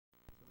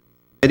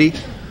committee.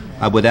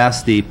 I would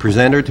ask the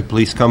presenter to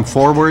please come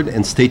forward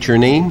and state your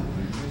name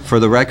for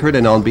the record,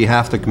 and on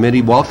behalf of the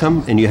committee,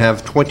 welcome, and you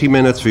have 20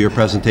 minutes for your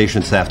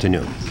presentation this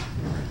afternoon.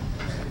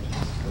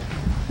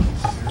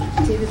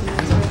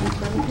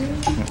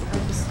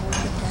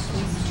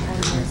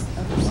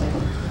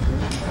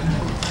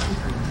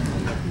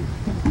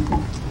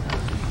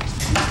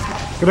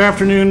 Good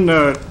afternoon,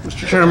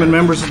 Mr. Chairman,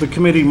 members of the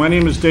committee. My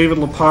name is David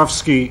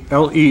Lepofsky,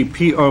 L-E-P-O-F-S-K-Y.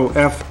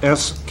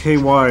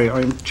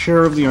 I'm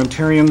chair of the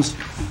Ontarians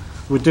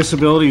with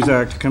Disabilities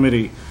Act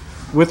Committee.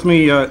 With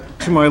me to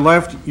my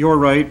left, your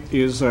right,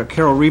 is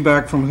Carol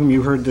Reback, from whom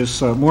you heard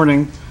this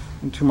morning.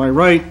 And to my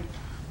right,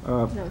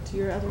 no, to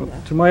your other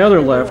left. To my other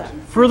left,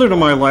 further to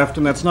my left,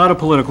 and that's not a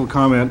political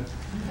comment,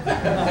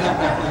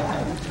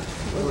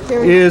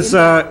 is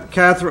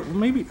Catherine,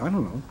 maybe, I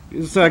don't know,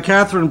 is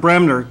Catherine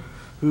Bremner,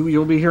 who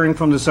you'll be hearing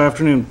from this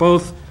afternoon.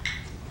 Both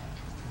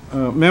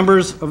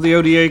members of the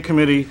ODA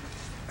committee,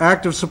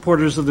 active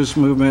supporters of this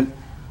movement,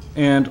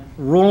 and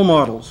role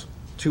models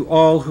to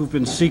all who've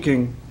been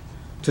seeking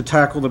to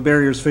tackle the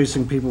barriers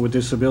facing people with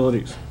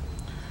disabilities.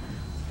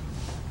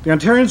 The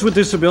Ontarians with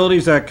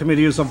Disabilities Act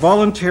Committee is a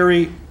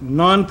voluntary,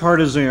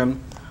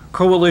 nonpartisan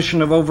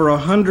coalition of over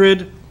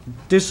 100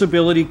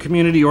 disability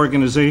community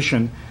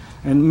organizations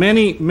and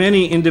many,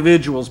 many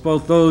individuals,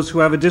 both those who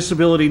have a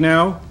disability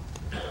now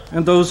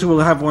and those who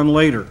will have one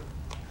later.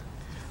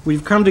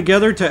 We've come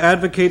together to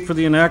advocate for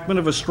the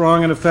enactment of a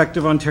strong and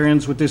effective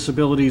Ontarians with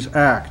Disabilities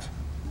Act.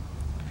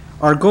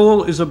 Our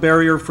goal is a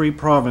barrier-free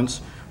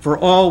province for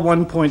all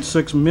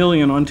 1.6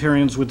 million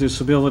Ontarians with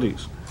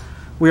disabilities.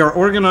 We are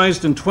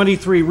organized in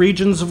 23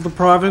 regions of the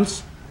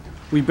province.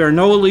 We bear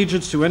no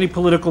allegiance to any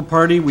political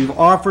party. We've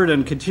offered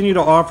and continue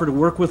to offer to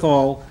work with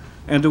all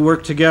and to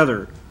work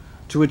together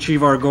to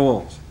achieve our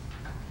goals.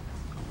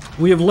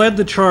 We have led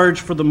the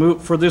charge for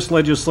this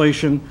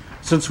legislation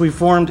since we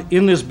formed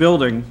in this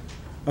building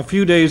a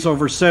few days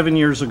over 7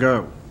 years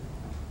ago.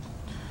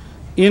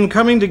 In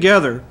coming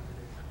together,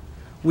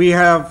 we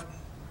have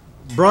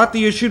brought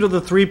the issue to the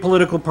three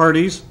political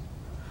parties,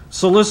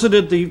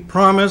 solicited the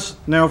promise,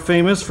 now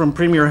famous, from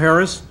Premier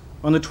Harris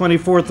on the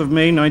 24th of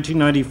May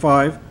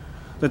 1995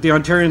 that the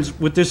Ontarians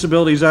with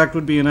Disabilities Act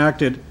would be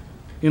enacted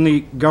in the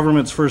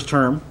government's first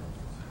term.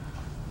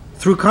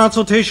 Through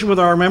consultation with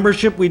our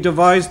membership, we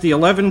devised the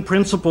 11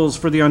 principles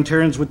for the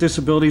Ontarians with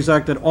Disabilities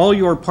Act that all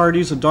your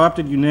parties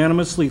adopted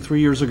unanimously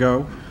 3 years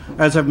ago,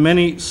 as have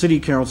many city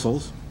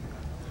councils.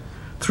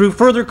 Through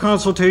further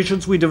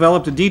consultations, we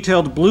developed a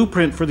detailed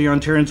blueprint for the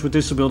Ontarians with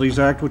Disabilities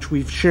Act, which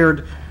we've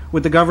shared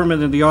with the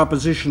government and the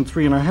opposition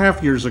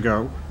 3.5 years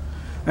ago,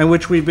 and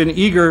which we've been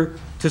eager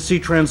to see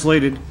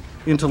translated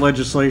into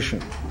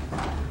legislation.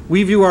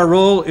 We view our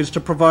role is to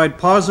provide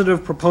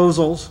positive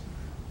proposals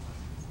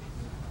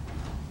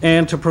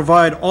and to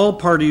provide all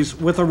parties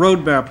with a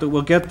roadmap that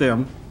will get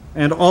them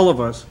and all of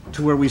us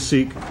to where we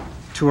seek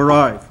to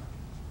arrive.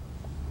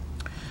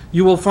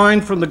 You will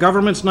find from the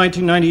government's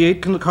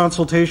 1998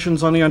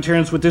 consultations on the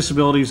Ontarians with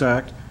Disabilities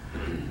Act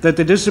that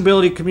the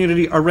disability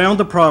community around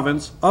the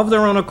province, of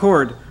their own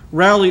accord,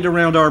 rallied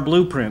around our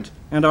blueprint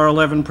and our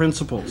 11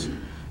 principles.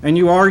 And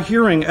you are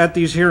hearing at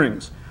these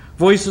hearings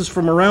voices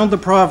from around the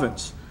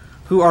province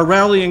who are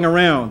rallying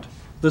around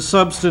the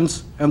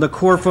substance and the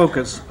core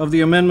focus of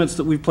the amendments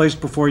that we've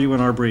placed before you in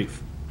our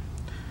brief.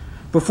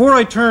 Before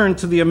I turn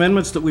to the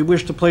amendments that we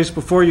wish to place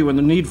before you and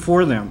the need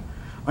for them,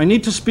 I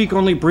need to speak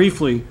only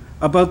briefly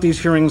about these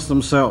hearings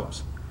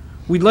themselves.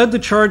 We led the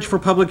charge for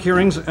public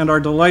hearings and are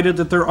delighted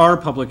that there are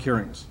public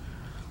hearings.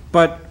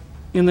 But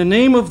in the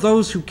name of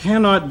those who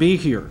cannot be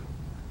here,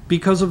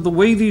 because of the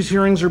way these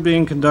hearings are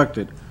being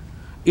conducted,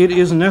 it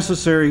is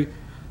necessary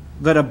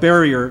that a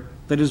barrier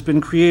that has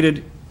been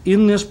created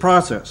in this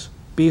process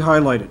be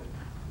highlighted.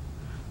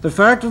 The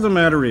fact of the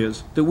matter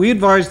is that we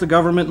advised the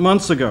government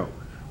months ago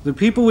that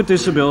people with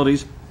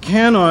disabilities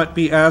cannot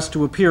be asked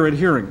to appear at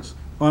hearings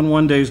on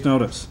one day's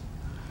notice.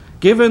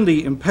 Given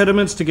the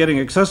impediments to getting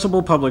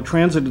accessible public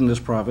transit in this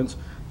province,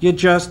 you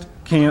just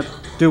can't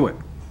do it.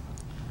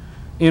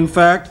 In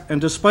fact,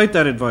 and despite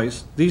that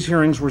advice, these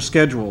hearings were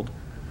scheduled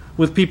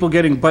with people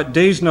getting but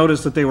days'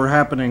 notice that they were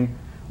happening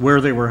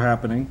where they were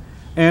happening,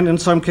 and in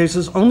some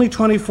cases only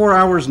 24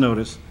 hours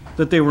notice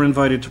that they were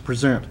invited to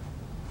present.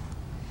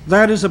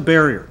 That is a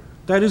barrier.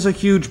 That is a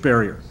huge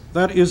barrier.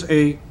 That is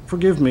a,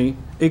 forgive me,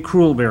 a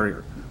cruel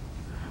barrier.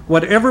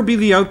 Whatever be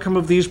the outcome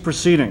of these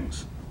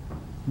proceedings,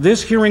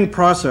 this hearing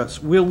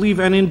process will leave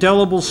an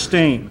indelible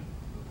stain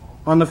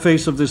on the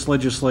face of this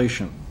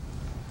legislation.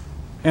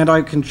 And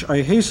I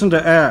hasten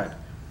to add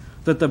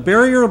that the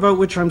barrier about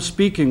which I'm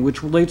speaking,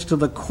 which relates to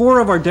the core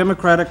of our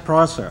democratic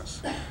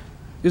process,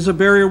 is a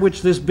barrier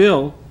which this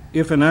bill,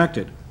 if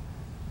enacted,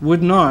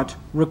 would not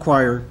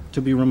require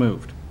to be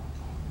removed.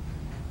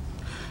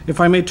 If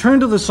I may turn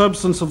to the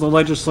substance of the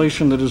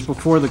legislation that is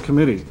before the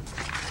committee,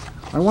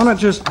 I want to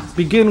just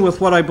begin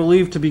with what I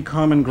believe to be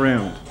common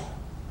ground.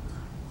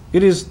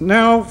 It is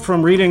now,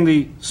 from reading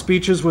the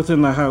speeches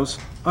within the House,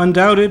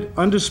 undoubted,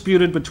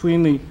 undisputed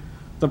between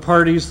the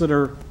parties that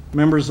are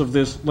members of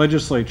this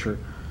legislature,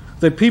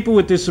 that people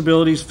with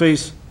disabilities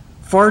face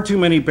far too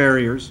many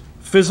barriers,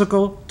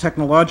 physical,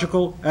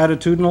 technological,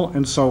 attitudinal,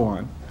 and so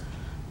on,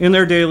 in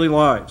their daily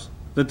lives,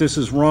 that this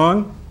is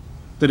wrong,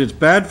 that it's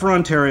bad for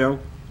Ontario,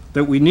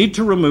 that we need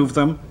to remove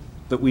them,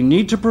 that we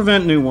need to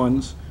prevent new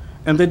ones,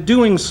 and that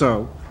doing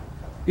so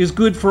is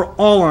good for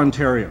all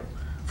Ontario,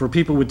 for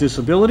people with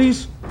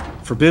disabilities,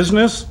 for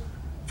business,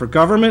 for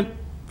government,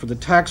 for the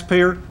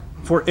taxpayer,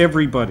 for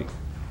everybody.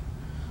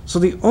 So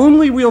the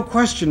only real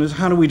question is,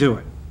 how do we do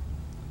it?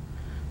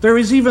 There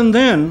is even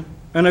then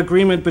an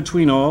agreement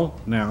between all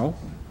now,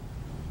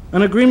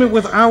 an agreement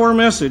with our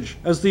message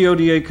as the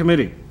ODA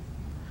committee,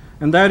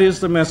 and that is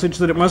the message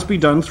that it must be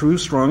done through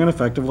strong and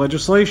effective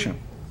legislation.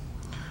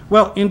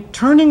 Well, in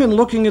turning and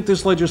looking at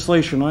this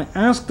legislation, I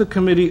asked the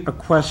committee a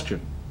question.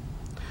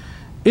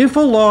 If a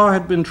law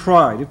had been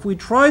tried, if we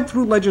tried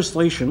through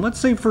legislation, let's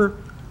say for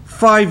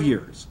 5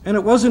 years, and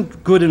it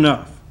wasn't good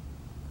enough,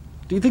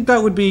 do you think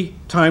that would be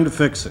time to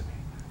fix it?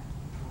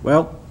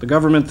 Well, the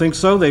government thinks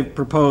so. They've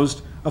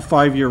proposed a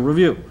 5-year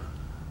review.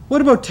 What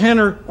about 10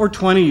 or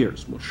 20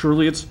 years? Well,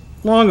 surely it's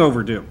long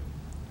overdue.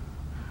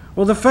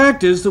 Well, the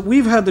fact is that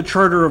we've had the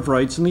Charter of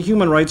Rights and the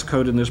Human Rights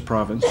Code in this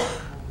province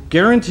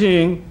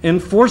guaranteeing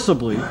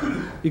enforceably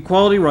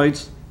equality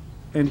rights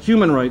and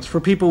human rights for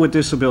people with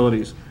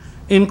disabilities,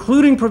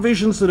 including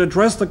provisions that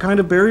address the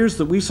kind of barriers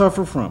that we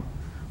suffer from,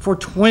 for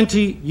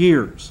 20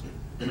 years.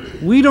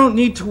 We don't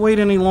need to wait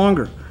any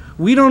longer.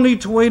 We don't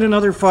need to wait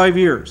another 5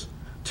 years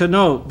to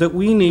know that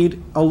we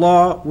need a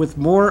law with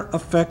more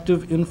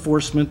effective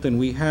enforcement than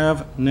we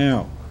have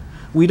now.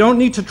 We don't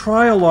need to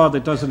try a law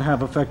that doesn't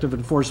have effective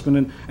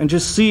enforcement and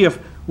just see if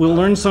we'll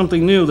learn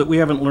something new that we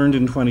haven't learned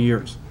in 20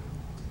 years.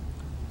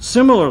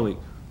 Similarly,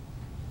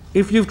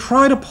 if you've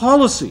tried a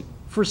policy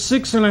for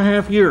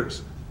 6.5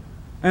 years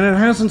and it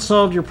hasn't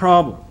solved your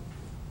problem,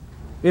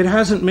 it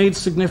hasn't made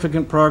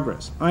significant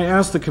progress, I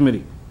asked the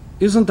committee,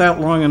 isn't that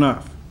long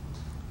enough?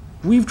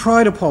 We've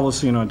tried a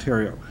policy in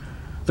Ontario.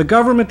 The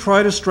government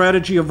tried a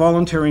strategy of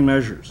voluntary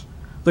measures.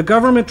 The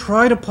government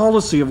tried a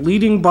policy of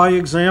leading by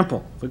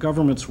example, the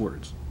government's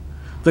words.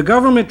 The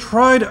government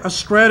tried a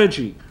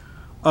strategy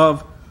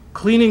of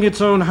cleaning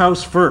its own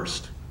house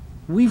first.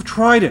 We've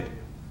tried it.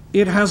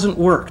 It hasn't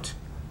worked.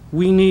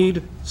 We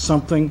need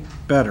something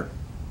better.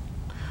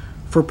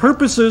 For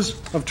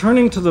purposes of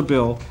turning to the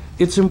bill,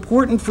 it's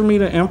important for me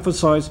to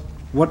emphasize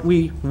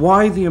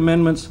why the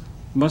amendments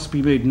must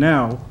be made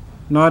now,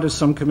 not as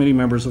some committee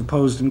members have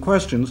posed in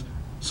questions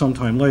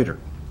sometime later.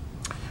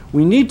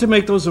 We need to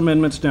make those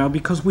amendments now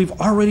because we've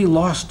already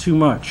lost too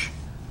much.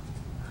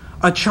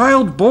 A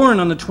child born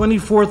on the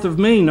 24th of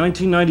May,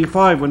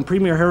 1995, when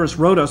Premier Harris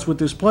wrote us with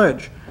this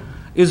pledge,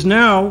 is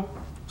now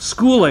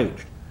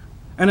school-aged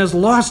and has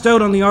lost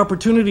out on the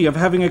opportunity of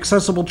having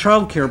accessible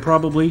childcare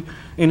probably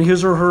in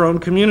his or her own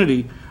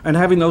community and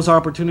having those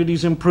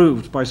opportunities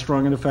improved by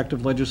strong and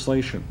effective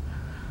legislation.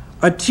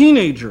 A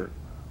teenager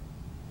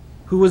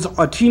who was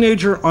a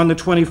teenager on the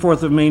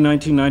 24th of May,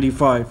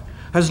 1995,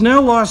 has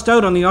now lost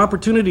out on the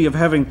opportunity of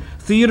having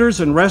theaters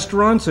and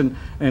restaurants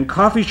and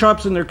coffee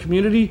shops in their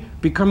community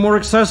become more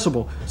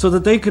accessible so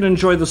that they can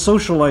enjoy the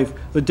social life,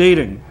 the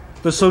dating,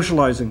 the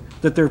socializing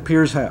that their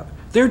peers have.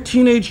 Their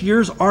teenage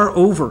years are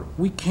over.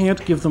 We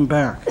can't give them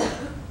back.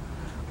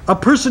 A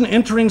person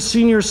entering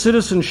senior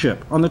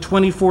citizenship on the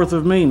 24th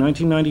of May,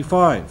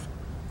 1995,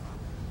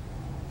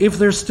 if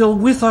they're still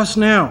with us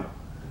now,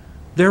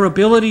 their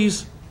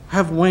abilities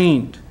have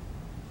waned.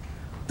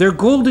 Their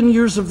golden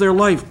years of their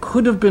life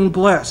could have been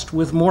blessed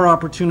with more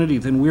opportunity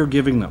than we're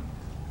giving them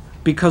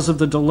because of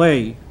the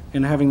delay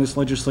in having this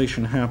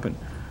legislation happen.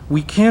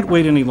 We can't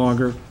wait any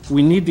longer.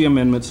 We need the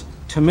amendments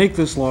to make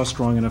this law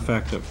strong and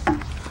effective.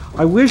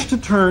 I wish to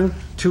turn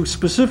to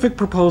specific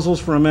proposals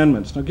for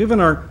amendments. Now, given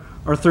our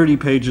 30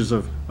 pages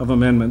of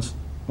amendments,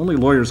 only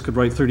lawyers could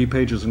write 30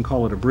 pages and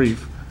call it a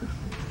brief.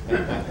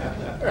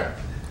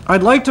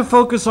 I'd like to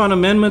focus on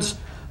amendments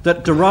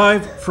that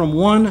derive from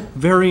one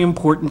very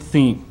important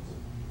theme,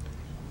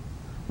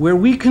 where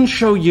we can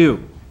show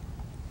you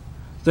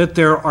that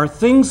there are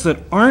things that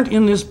aren't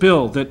in this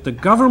bill that the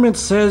government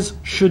says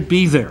should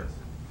be there.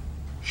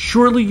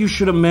 Surely you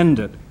should amend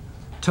it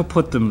to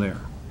put them there.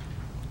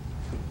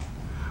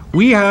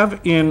 We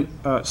have in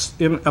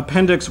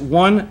Appendix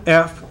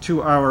 1F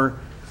to our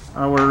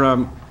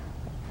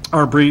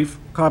brief,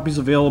 copies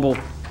available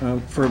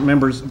for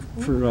members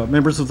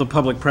of the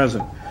public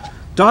present,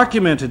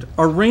 documented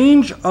a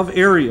range of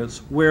areas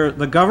where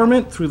the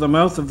government, through the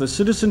mouth of the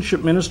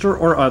citizenship minister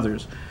or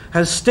others,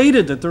 has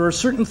stated that there are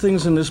certain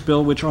things in this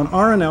bill which, on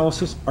our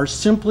analysis, are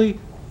simply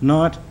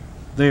not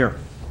there.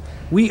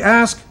 We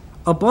ask,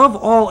 above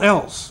all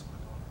else,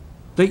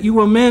 that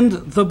you amend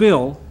the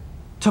bill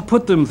to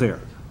put them there.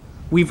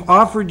 We've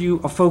offered you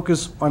a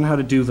focus on how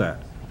to do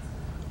that.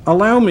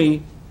 Allow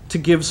me to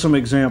give some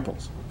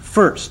examples.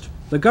 First,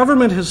 the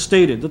government has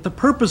stated that the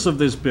purpose of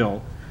this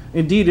bill,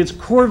 indeed its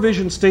core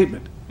vision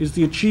statement, is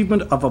the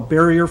achievement of a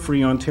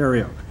barrier-free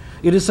Ontario.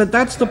 It is said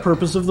that's the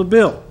purpose of the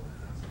bill.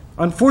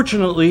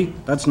 Unfortunately,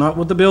 that's not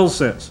what the bill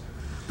says.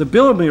 The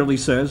bill merely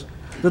says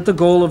that the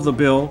goal of the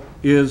bill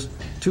is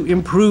to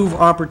improve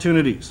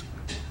opportunities.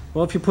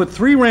 Well, if you put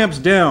 3 ramps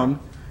down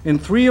in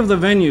 3 of the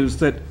venues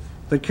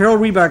that Carol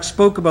Reback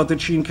spoke about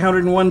that she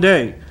encountered in one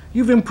day,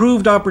 you've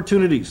improved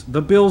opportunities.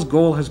 The bill's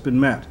goal has been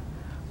met.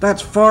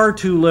 That's far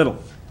too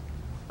little.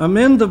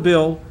 Amend the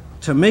bill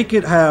to make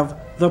it have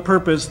the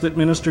purpose that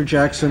Minister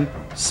Jackson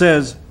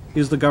says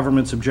is the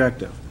government's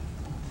objective.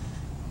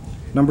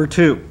 Number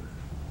 2,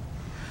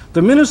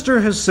 the minister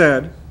has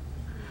said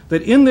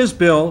that in this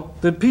bill,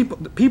 that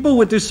people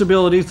with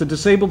disabilities, the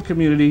disabled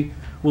community,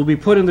 will be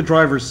put in the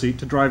driver's seat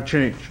to drive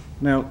change.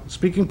 Now,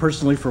 speaking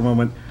personally for a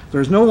moment,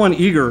 there's no one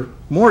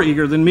more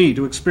eager than me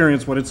to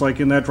experience what it's like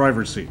in that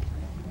driver's seat.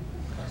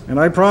 And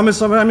I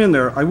promise if I'm in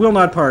there, I will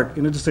not park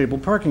in a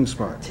disabled parking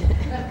spot,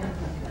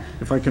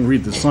 if I can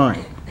read the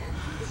sign.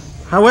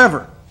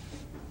 However,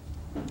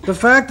 the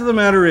fact of the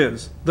matter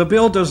is, the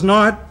bill does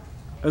not,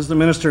 as the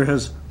minister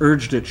has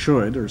urged it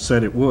should, or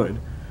said it would,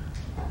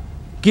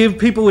 give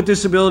people with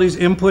disabilities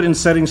input in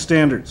setting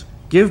standards,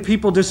 give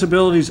people with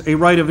disabilities a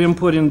right of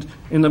input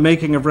in the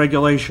making of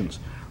regulations,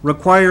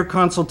 require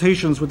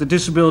consultations with the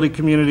disability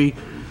community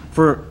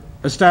for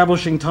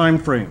establishing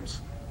timeframes.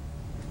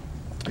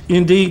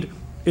 Indeed,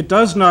 it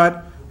does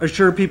not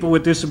assure people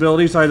with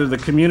disabilities, either the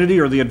community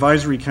or the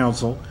advisory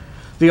council,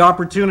 the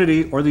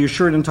opportunity or the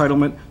assured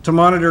entitlement to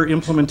monitor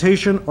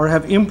implementation or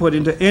have input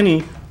into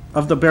any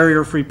of the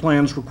barrier-free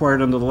plans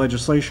required under the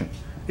legislation.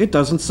 It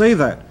doesn't say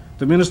that.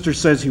 The minister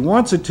says he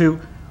wants it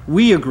to.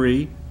 We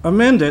agree.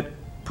 Amend it.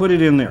 Put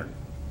it in there.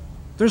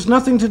 There's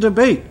nothing to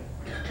debate.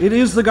 It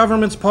is the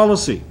government's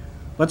policy.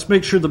 Let's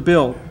make sure the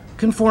bill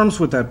conforms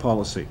with that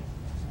policy.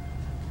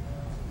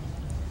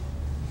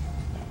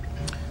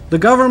 The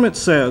government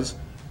says,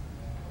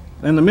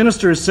 and the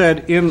minister has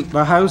said in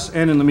the House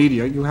and in the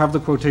media, you have the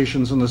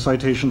quotations and the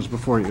citations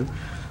before you,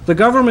 the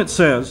government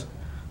says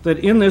that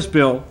in this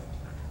bill,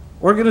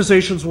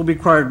 organizations will be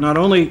required not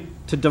only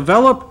to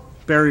develop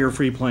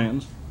barrier-free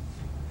plans,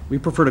 we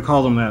prefer to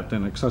call them that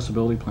than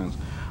accessibility plans,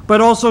 but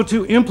also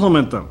to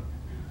implement them.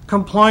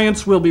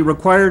 Compliance will be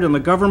required and the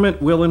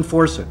government will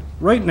enforce it.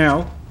 Right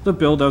now, the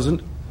bill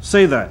doesn't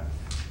say that.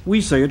 We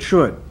say it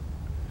should.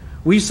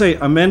 We say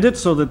amend it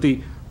so that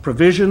the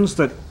provisions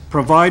that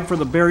provide for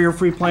the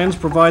barrier-free plans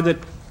provide that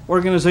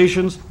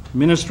organizations,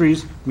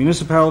 ministries,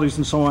 municipalities,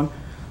 and so on,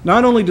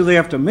 not only do they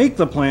have to make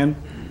the plan,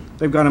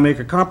 they've got to make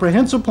a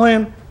comprehensive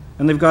plan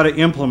and they've got to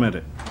implement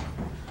it.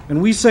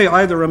 And we say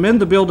either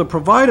amend the bill to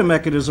provide a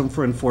mechanism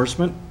for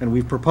enforcement, and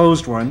we've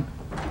proposed one,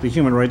 the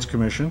Human Rights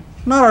Commission.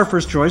 Not our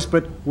first choice,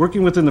 but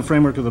working within the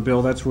framework of the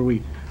bill, that's where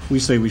we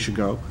say we should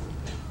go.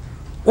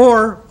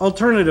 Or,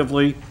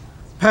 alternatively,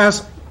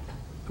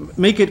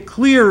 make it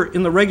clear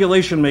in the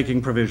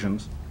regulation-making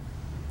provisions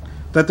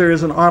that there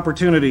is an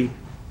opportunity,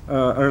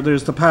 or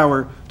there's the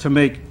power to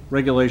make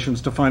regulations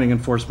defining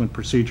enforcement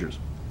procedures.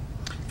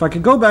 If I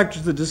could go back to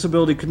the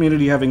disability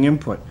community having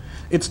input,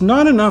 it's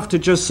not enough to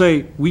just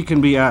say we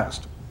can be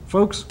asked.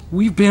 Folks,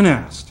 we've been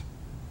asked.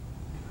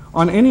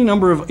 On any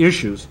number of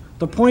issues,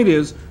 the point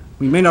is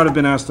we may not have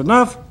been asked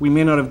enough, we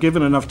may not have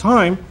given enough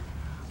time,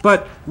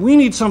 but we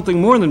need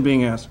something more than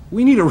being asked.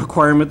 We need a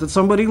requirement that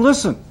somebody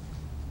listen.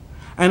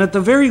 And at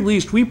the very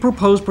least, we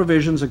propose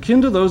provisions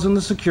akin to those in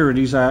the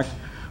Securities Act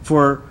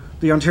for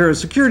the Ontario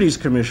Securities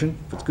Commission.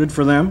 If it's good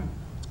for them,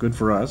 it's good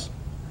for us,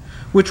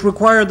 which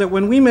require that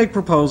when we make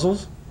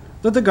proposals,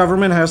 that the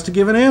government has to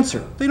give an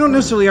answer. They don't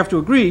necessarily have to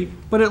agree,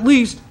 but at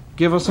least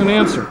give us an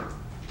answer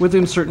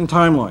within certain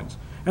timelines.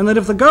 And that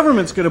if the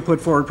government's going to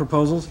put forward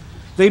proposals,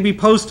 they be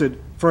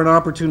posted for an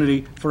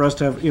opportunity for us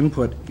to have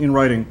input in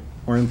writing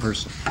or in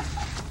person.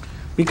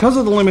 Because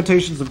of the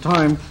limitations of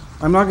time,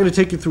 I'm not going to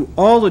take you through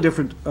all the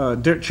different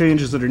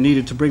changes that are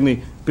needed to bring the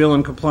bill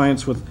in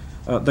compliance with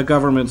the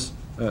government's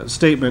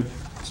statement,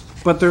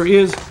 but there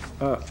is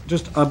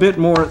just a bit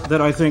more that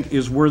I think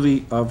is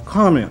worthy of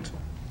comment.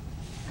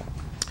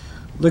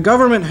 The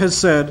government has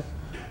said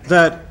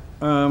that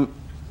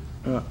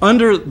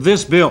under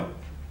this bill,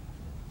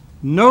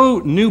 no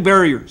new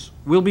barriers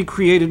will be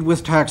created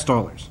with tax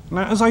dollars.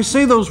 Now, as I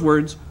say those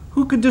words,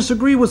 who could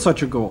disagree with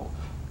such a goal?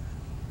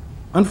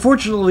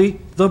 Unfortunately,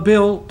 the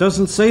bill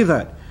doesn't say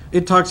that.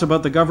 It talks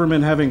about the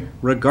government having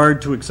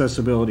regard to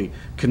accessibility,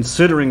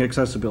 considering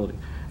accessibility.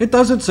 It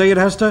doesn't say it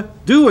has to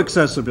do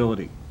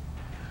accessibility.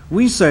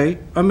 We say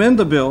amend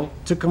the bill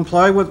to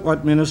comply with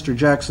what Minister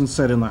Jackson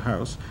said in the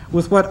House,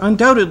 with what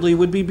undoubtedly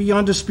would be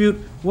beyond dispute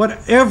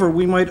whatever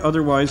we might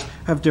otherwise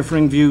have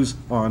differing views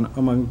on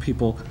among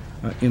people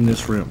in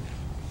this room.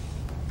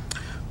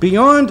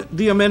 Beyond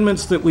the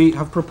amendments that we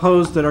have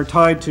proposed that are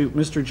tied to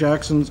Mr.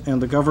 Jackson's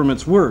and the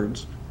government's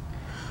words,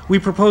 we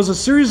propose a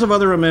series of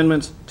other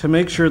amendments to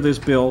make sure this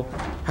bill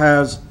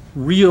has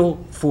real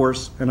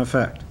force and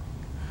effect.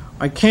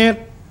 I can't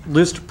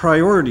list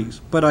priorities,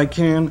 but I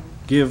can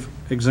give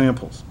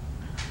examples.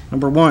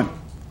 Number one,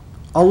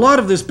 a lot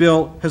of this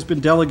bill has been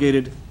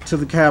delegated to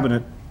the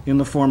cabinet in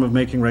the form of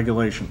making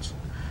regulations.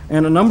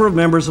 And a number of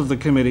members of the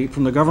committee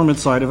from the government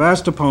side have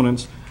asked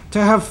opponents to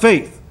have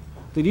faith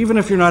that even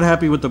if you're not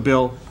happy with the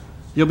bill,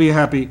 you'll be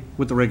happy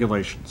with the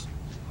regulations.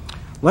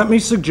 Let me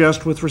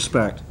suggest with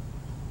respect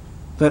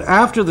that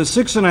after the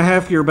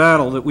 6.5-year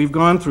battle that we've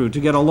gone through to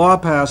get a law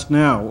passed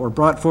now, or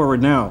brought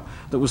forward now,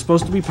 that was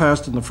supposed to be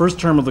passed in the first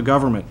term of the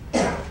government,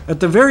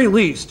 at the very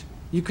least,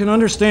 you can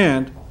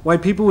understand why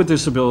people with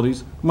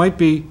disabilities might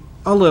be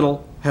a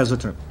little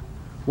hesitant.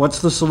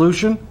 What's the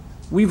solution?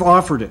 We've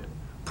offered it.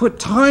 Put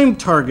time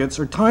targets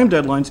or time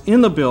deadlines in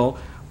the bill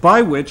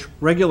by which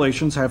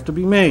regulations have to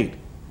be made.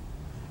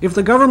 If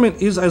the government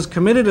is as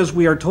committed as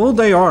we are told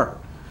they are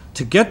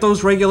to get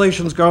those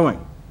regulations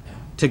going,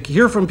 to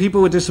hear from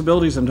people with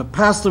disabilities and to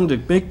pass them to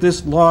make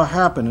this law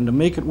happen and to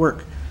make it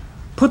work,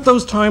 put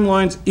those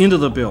timelines into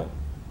the bill.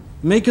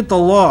 Make it the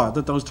law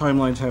that those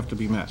timelines have to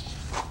be met.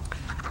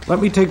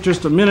 Let me take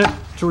just a minute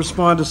to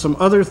respond to some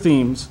other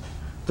themes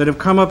that have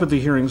come up at the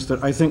hearings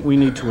that I think we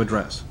need to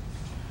address.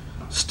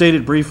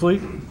 Stated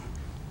briefly,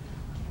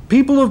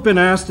 people have been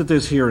asked at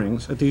these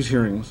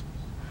hearings,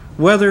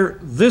 whether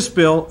this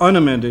bill,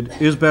 unamended,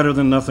 is better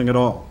than nothing at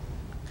all.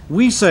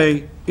 We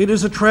say it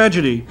is a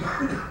tragedy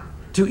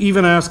to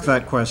even ask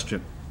that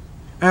question.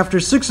 After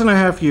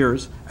 6.5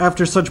 years,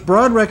 after such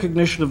broad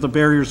recognition of the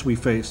barriers we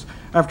face,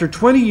 after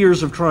 20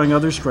 years of trying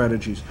other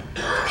strategies,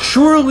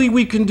 surely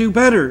we can do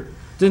better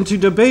than to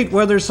debate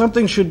whether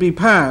something should be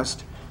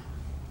passed,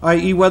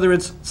 i.e. whether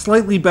it's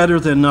slightly better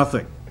than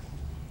nothing.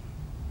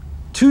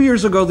 2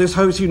 years ago, this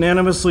House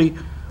unanimously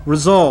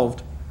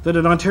resolved that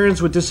an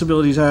Ontarians with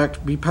Disabilities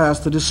Act be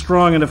passed that is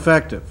strong and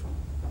effective.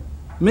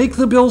 Make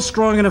the bill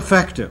strong and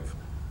effective.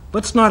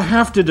 Let's not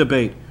have to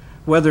debate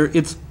whether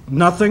it's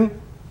nothing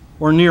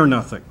or near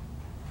nothing.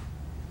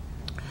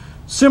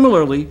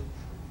 Similarly,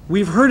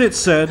 we've heard it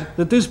said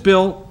that this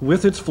bill,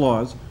 with its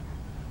flaws,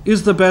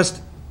 is the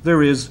best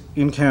there is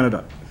in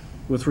Canada.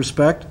 With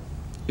respect,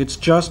 it's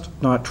just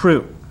not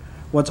true.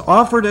 What's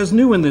offered as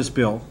new in this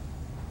bill,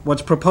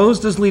 what's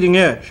proposed as leading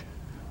edge,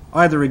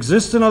 either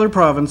exists in other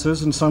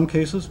provinces in some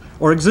cases,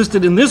 or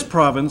existed in this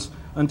province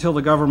until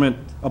the government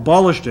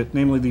abolished it,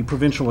 namely the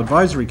Provincial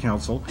Advisory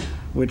Council,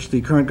 which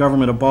the current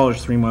government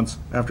abolished 3 months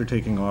after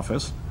taking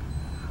office,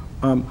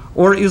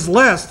 or is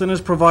less than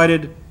is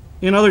provided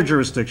in other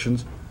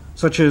jurisdictions,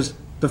 such as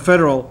the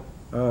federal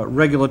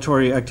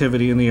regulatory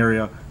activity in the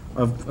area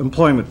of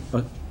employment,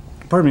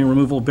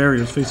 removal of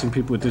barriers facing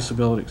people with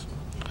disabilities.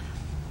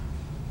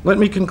 Let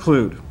me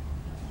conclude.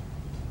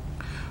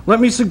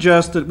 Let me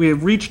suggest that we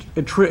have reached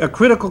a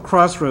critical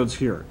crossroads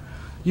here.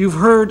 You've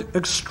heard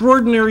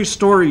extraordinary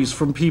stories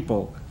from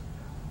people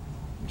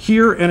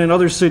here and in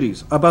other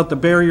cities about the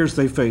barriers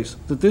they face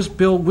that this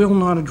bill will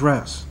not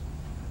address.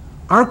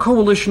 Our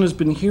coalition has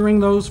been hearing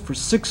those for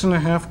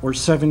 6.5 or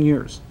 7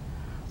 years.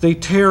 They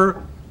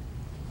tear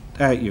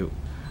at you.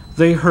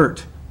 They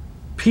hurt.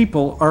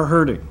 People are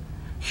hurting.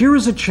 Here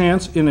is a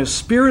chance, in a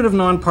spirit of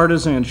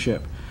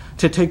nonpartisanship,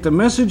 to take the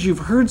message you've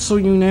heard so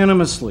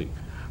unanimously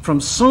from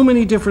so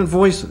many different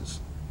voices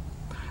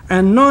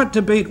and not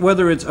debate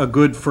whether it's a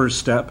good first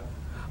step,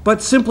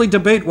 but simply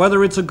debate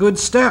whether it's a good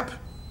step.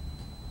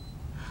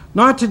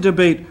 Not to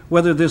debate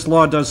whether this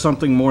law does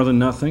something more than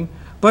nothing,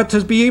 but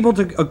to be able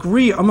to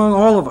agree among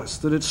all of us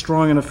that it's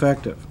strong and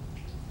effective.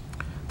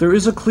 There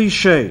is a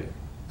cliche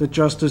that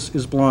justice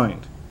is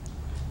blind.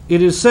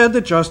 It is said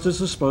that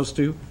justice is supposed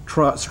to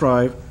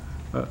strive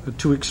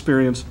to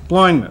experience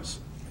blindness.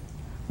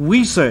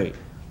 We say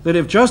that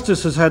if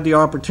justice has had the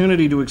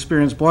opportunity to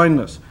experience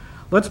blindness,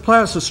 let's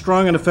pass a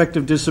strong and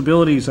effective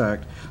Disabilities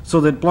Act so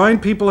that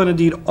blind people and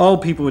indeed all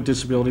people with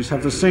disabilities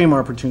have the same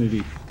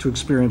opportunity to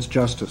experience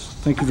justice.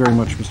 Thank you very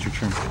much, Mr.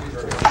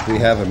 Chairman. We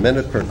have a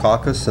minute per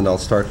caucus, and I'll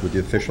start with the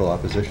official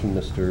opposition,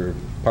 Mr.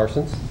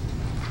 Parsons.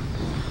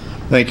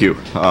 Thank you.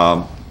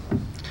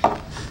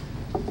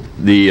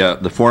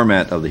 The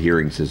format of the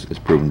hearings has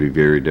proven to be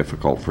very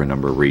difficult for a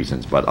number of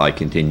reasons, but I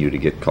continue to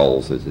get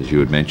calls, as you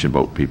had mentioned,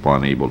 about people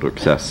unable to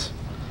access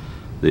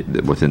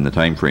within the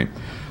time frame.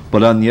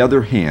 But on the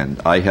other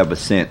hand, I have a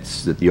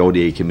sense that the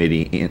ODA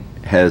committee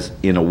has,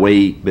 in a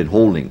way, been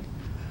holding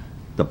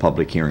the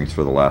public hearings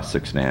for the last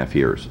 6.5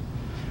 years.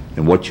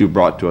 And what you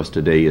brought to us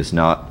today is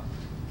not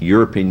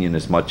your opinion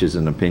as much as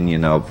an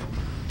opinion of,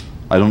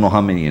 I don't know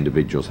how many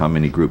individuals, how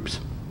many groups.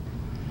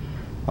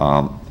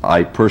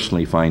 I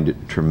personally find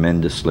it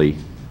tremendously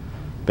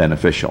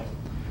beneficial.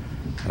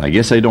 And I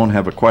guess I don't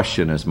have a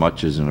question as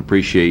much as an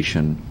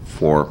appreciation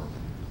for,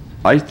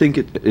 I think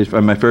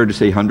am I fair to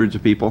say, hundreds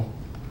of people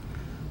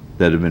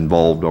that have been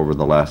involved over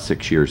the last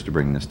 6 years to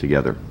bring this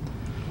together.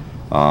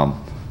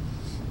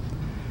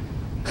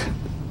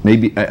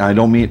 Maybe, I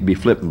don't mean it to be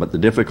flippant, but the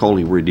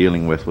difficulty we're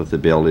dealing with the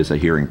bill is a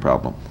hearing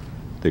problem.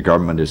 The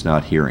government is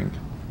not hearing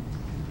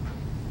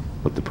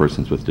what the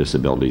persons with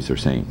disabilities are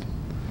saying.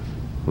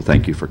 Well,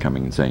 thank you for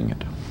coming and saying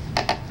it.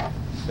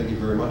 Thank you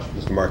very much.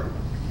 Mr. Martin.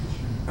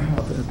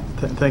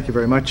 Thank you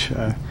very much,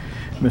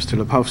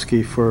 Mr.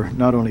 Lepowski, for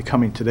not only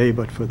coming today,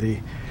 but for the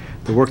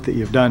work that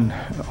you've done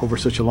over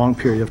such a long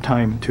period of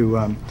time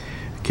to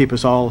keep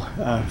us all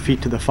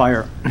feet to the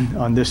fire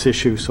on this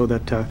issue so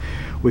that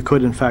we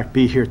could, in fact,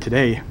 be here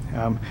today.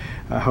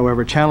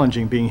 However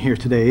challenging being here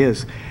today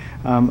is,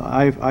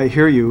 I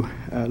hear you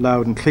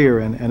loud and clear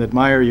and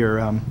admire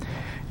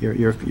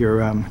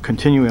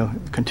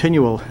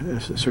continual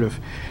sort of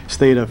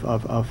state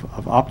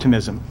of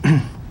optimism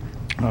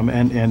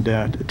and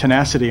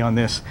tenacity on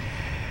this.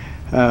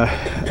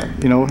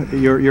 You know,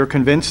 you're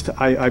convinced,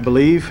 I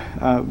believe,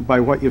 by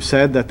what you've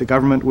said, that the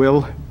government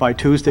will, by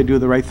Tuesday, do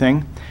the right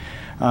thing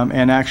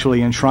and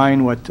actually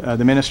enshrine what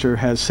the minister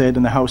has said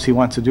in the House he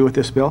wants to do with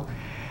this bill.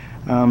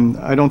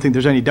 I don't think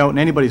there's any doubt in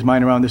anybody's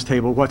mind around this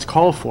table what's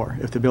called for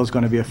if the bill is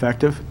going to be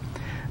effective.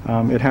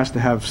 It has to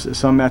have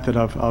some method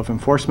of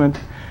enforcement.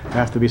 There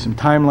have to be some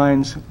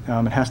timelines.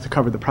 It has to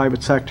cover the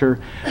private sector.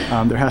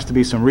 There has to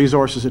be some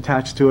resources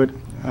attached to it.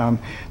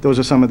 Those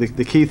are some of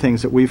the key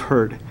things that we've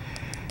heard.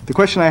 The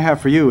question I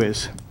have for you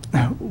is,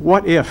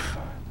 what if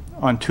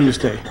on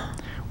Tuesday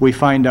we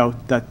find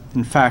out that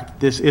in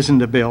fact this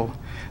isn't a bill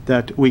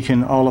that we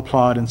can all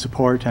applaud and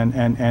support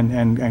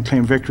and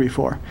claim victory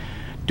for?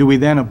 Do we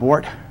then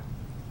abort?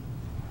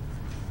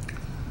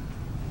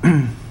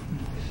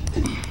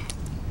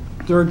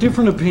 There are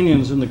different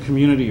opinions in the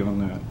community on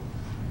that.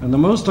 And the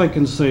most I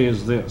can say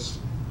is this.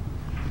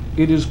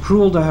 It is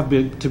cruel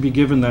to be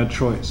given that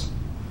choice.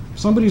 If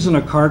somebody's in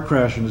a car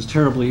crash and is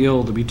terribly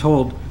ill, to be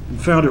told and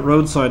found at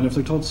roadside, and if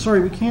they're told, sorry,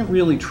 we can't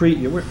really treat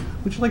you.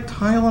 Would you like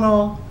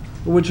Tylenol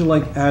or would you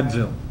like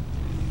Advil?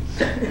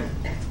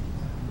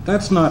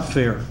 That's not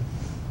fair.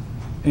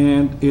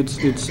 And it's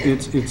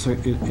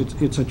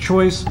a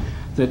choice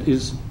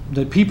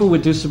that people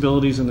with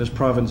disabilities in this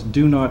province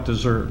do not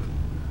deserve.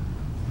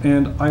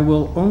 And I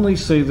will only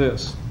say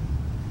this.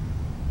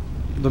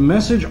 The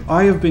message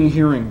I have been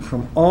hearing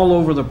from all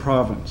over the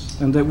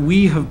province, and that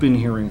we have been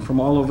hearing from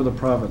all over the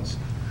province,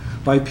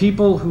 by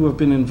people who have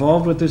been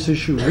involved with this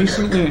issue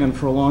recently and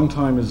for a long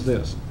time, is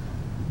this.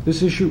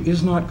 This issue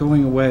is not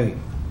going away.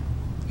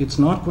 It's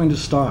not going to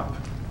stop.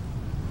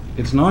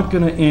 It's not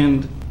going to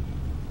end.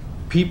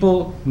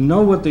 People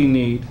know what they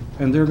need,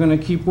 and they're going to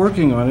keep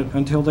working on it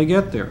until they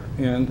get there.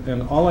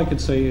 And all I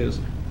could say is,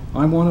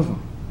 I'm one of them.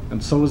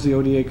 And so is the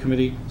ODA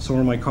committee, so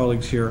are my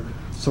colleagues here,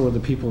 so are the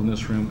people in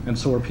this room, and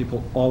so are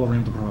people all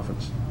around the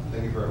province.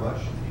 Thank you very much.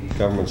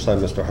 Government side,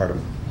 Mr.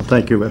 Hardeman.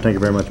 Thank you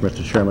very much,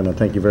 Mr. Chairman, and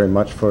thank you very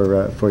much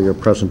for your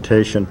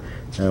presentation.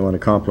 I want to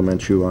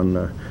compliment you on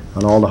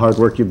all the hard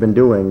work you've been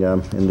doing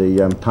in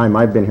the time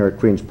I've been here at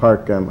Queen's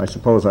Park. I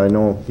suppose I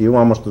know you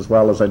almost as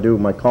well as I do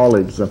my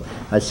colleagues.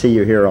 I see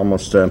you here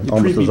almost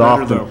as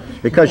often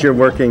because you're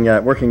working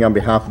on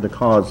behalf of the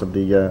cause of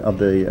the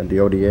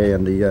ODA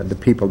and the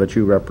people that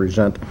you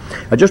represent.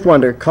 I just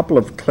wanted a couple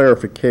of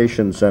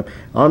clarifications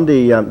on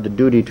the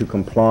duty to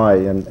comply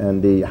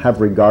and the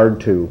have regard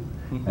to.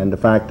 And the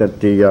fact that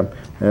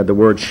the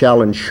word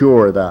shall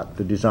ensure that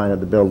the design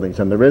of the buildings,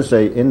 and there is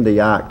in the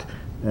Act,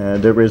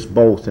 there is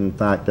both, in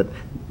fact, that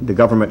the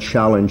government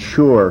shall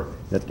ensure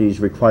that these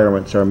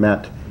requirements are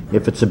met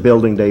if it's a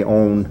building they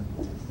own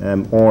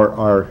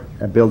or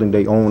a building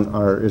they own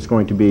is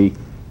going to be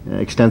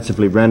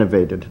extensively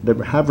renovated.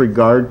 The have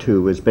regard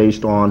to is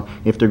based on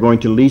if they're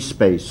going to lease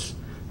space,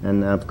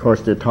 and of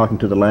course they're talking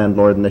to the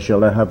landlord and they shall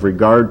have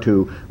regard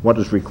to what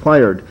is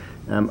required.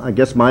 I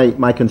guess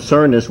my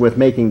concern is with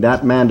making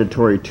that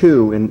mandatory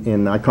too.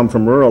 I come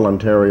from rural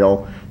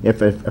Ontario.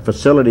 If a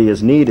facility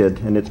is needed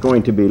and it's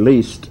going to be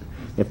leased,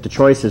 if the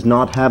choice is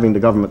not having the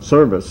government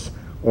service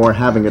or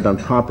having it done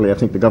properly, I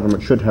think the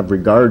government should have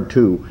regard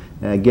to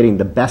getting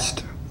the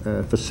best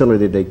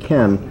facility they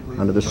can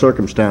under the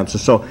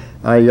circumstances. So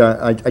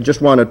I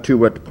just wanted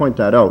to point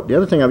that out. The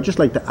other thing I would just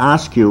like to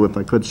ask you, if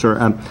I could, sir,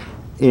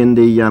 in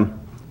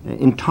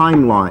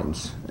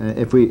timelines,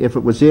 if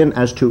it was in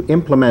as to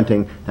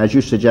implementing, as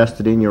you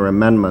suggested in your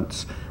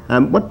amendments,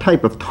 what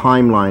type of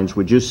timelines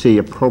would you see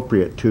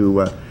appropriate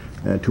to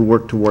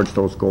work towards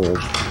those goals?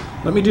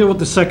 Let me deal with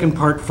the second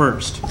part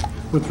first.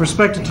 With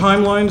respect to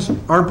timelines,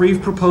 our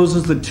brief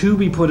proposes that two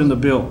be put in the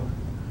bill.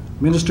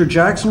 Minister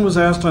Jackson was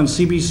asked on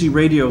CBC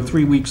Radio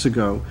 3 weeks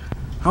ago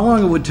how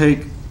long it would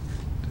take,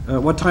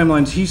 what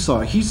timelines he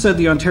saw. He said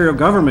the Ontario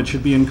government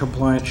should be able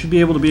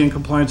to be in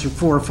compliance for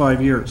 4 or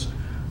 5 years.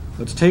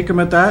 Let's take him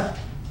at that.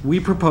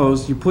 We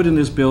propose you put in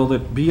this bill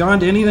that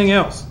beyond anything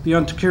else, the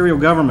Ontario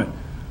government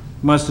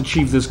must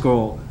achieve this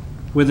goal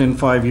within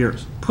 5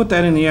 years. Put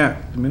that in the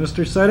Act. The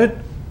minister said it.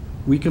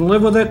 We can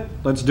live with it.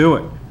 Let's do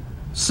it.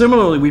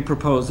 Similarly, we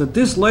propose that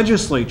this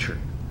legislature,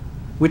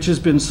 which has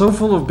been so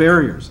full of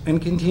barriers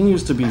and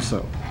continues to be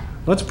so,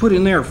 let's put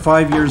in there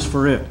 5 years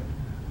for it.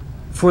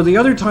 For the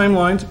other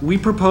timelines, we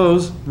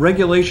propose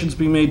regulations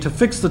be made to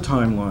fix the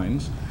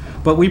timelines,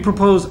 but we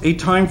propose a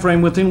time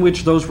frame within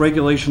which those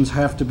regulations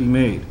have to be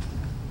made.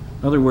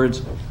 In other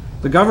words,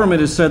 the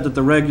government has said that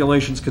the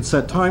regulations could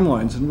set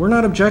timelines, and we're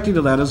not objecting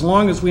to that as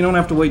long as we don't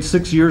have to wait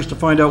 6 years to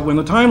find out when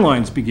the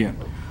timelines begin.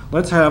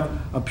 Let's have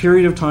a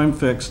period of time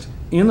fixed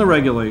in the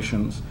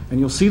regulations, and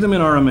you'll see them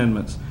in our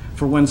amendments,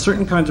 for when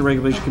certain kinds of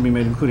regulation can be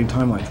made, including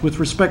timelines. With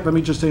respect, let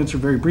me just answer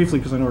very briefly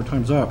because I know our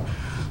time's up.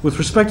 With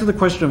respect to the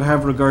question of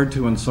have regard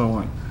to and so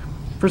on,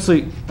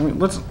 firstly, I mean,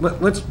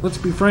 let's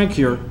be frank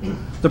here.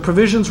 The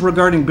provisions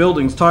regarding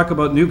buildings talk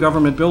about new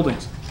government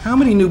buildings. How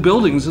many new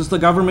buildings is the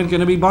government going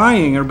to be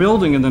buying or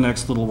building in the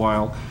next little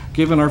while,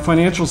 given our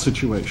financial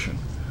situation?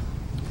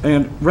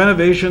 And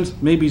renovations,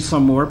 maybe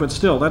some more, but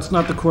still, that's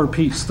not the core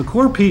piece. The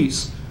core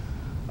piece,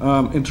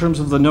 in terms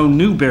of the no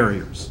new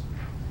barriers,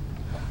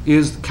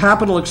 is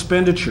capital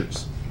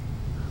expenditures,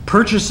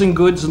 purchasing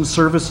goods and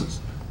services,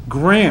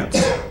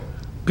 grants.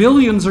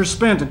 Billions are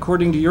spent,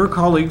 according to your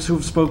colleagues who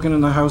have spoken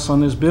in the House on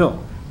this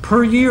bill,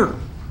 per year.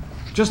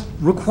 Just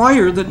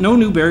require that no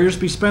new barriers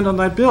be spent on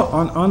that bill,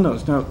 on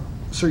those. Now,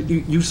 sir,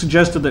 you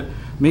suggested that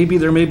maybe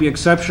there may be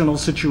exceptional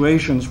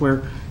situations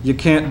where you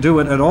can't do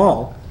it at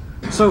all.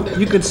 So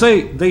you could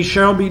say they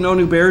shall be no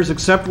new barriers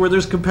except where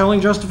there's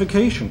compelling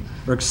justification,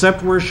 or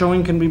except where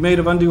showing can be made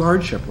of undue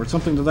hardship, or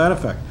something to that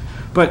effect.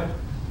 But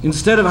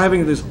instead of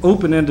having this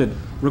open-ended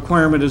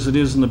requirement as it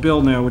is in the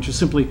bill now, which is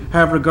simply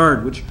have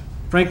regard, which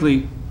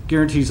frankly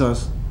guarantees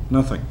us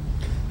nothing.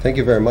 Thank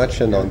you very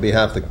much, and on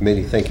behalf of the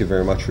committee, thank you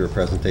very much for your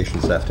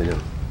presentation this afternoon.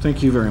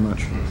 Thank you very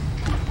much.